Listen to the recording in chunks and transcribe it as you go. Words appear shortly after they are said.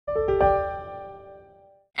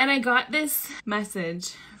And I got this message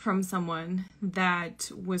from someone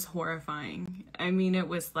that was horrifying. I mean, it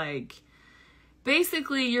was like,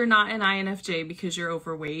 basically, you're not an INFJ because you're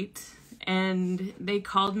overweight. And they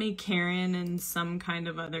called me Karen and some kind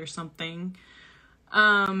of other something.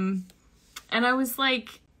 And I was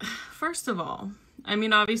like, first of all, I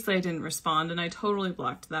mean, obviously I didn't respond and I totally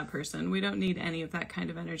blocked that person. We don't need any of that kind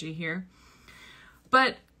of energy here.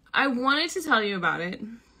 But I wanted to tell you about it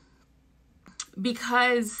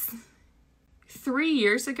because 3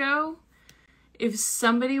 years ago, if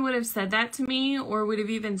somebody would have said that to me or would have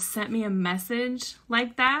even sent me a message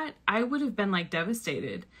like that, I would have been like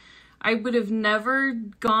devastated. I would have never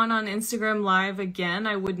gone on Instagram Live again.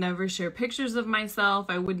 I would never share pictures of myself.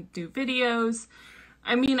 I wouldn't do videos.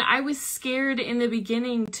 I mean, I was scared in the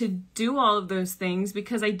beginning to do all of those things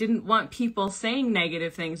because I didn't want people saying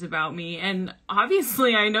negative things about me. And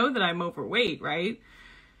obviously I know that I'm overweight, right?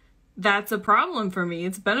 That's a problem for me.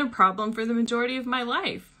 It's been a problem for the majority of my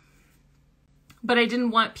life. But I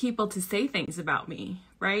didn't want people to say things about me,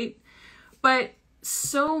 right? But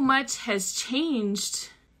so much has changed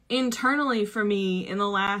internally for me in the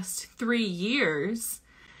last 3 years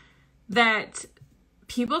that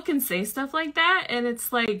people can say stuff like that and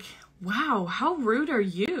it's like, wow, how rude are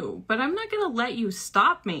you? But I'm not going to let you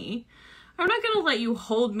stop me. I'm not going to let you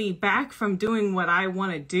hold me back from doing what I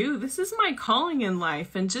want to do. This is my calling in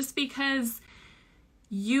life. And just because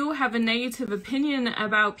you have a negative opinion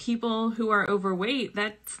about people who are overweight,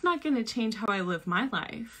 that's not going to change how I live my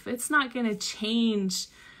life. It's not going to change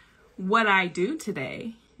what I do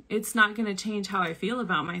today. It's not going to change how I feel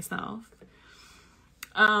about myself.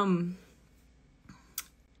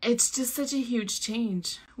 It's just such a huge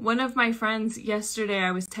change. One of my friends yesterday, I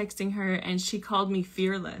was texting her and she called me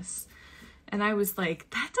fearless. And I was like,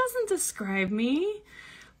 that doesn't describe me.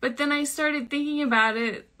 But then I started thinking about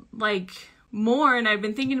it like more, and I've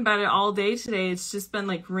been thinking about it all day today. It's just been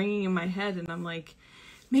like ringing in my head and I'm like,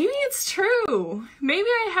 maybe it's true. Maybe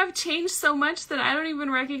I have changed so much that I don't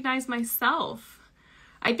even recognize myself.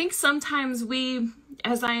 I think sometimes we,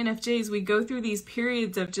 as INFJs, we go through these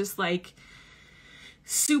periods of just like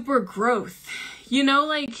super growth. You know,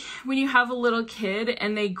 like when you have a little kid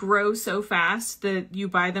and they grow so fast that you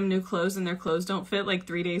buy them new clothes and their clothes don't fit like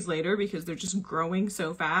 3 days later because they're just growing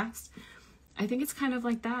so fast. I think it's kind of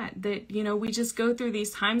like that, you know, we just go through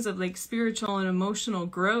these times of like spiritual and emotional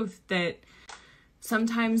growth that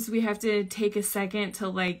sometimes we have to take a second to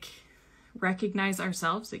like recognize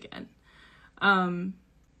ourselves again.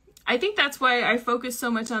 I think that's why I focus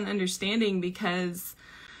so much on understanding, because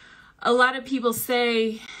a lot of people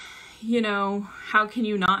say, you know, how can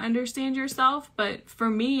you not understand yourself? But for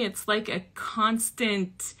me, it's like a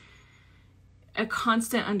constant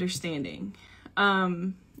understanding.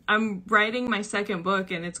 I'm writing my second book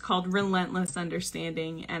and it's called Relentless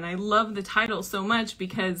Understanding. And I love the title so much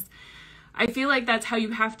because I feel like that's how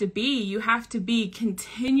you have to be. You have to be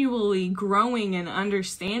continually growing and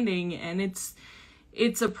understanding. And it's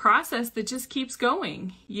a process that just keeps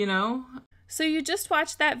going, you know? So you just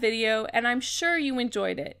watched that video and I'm sure you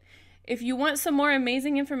enjoyed it. If you want some more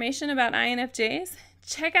amazing information about INFJs,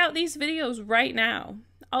 check out these videos right now.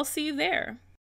 I'll see you there.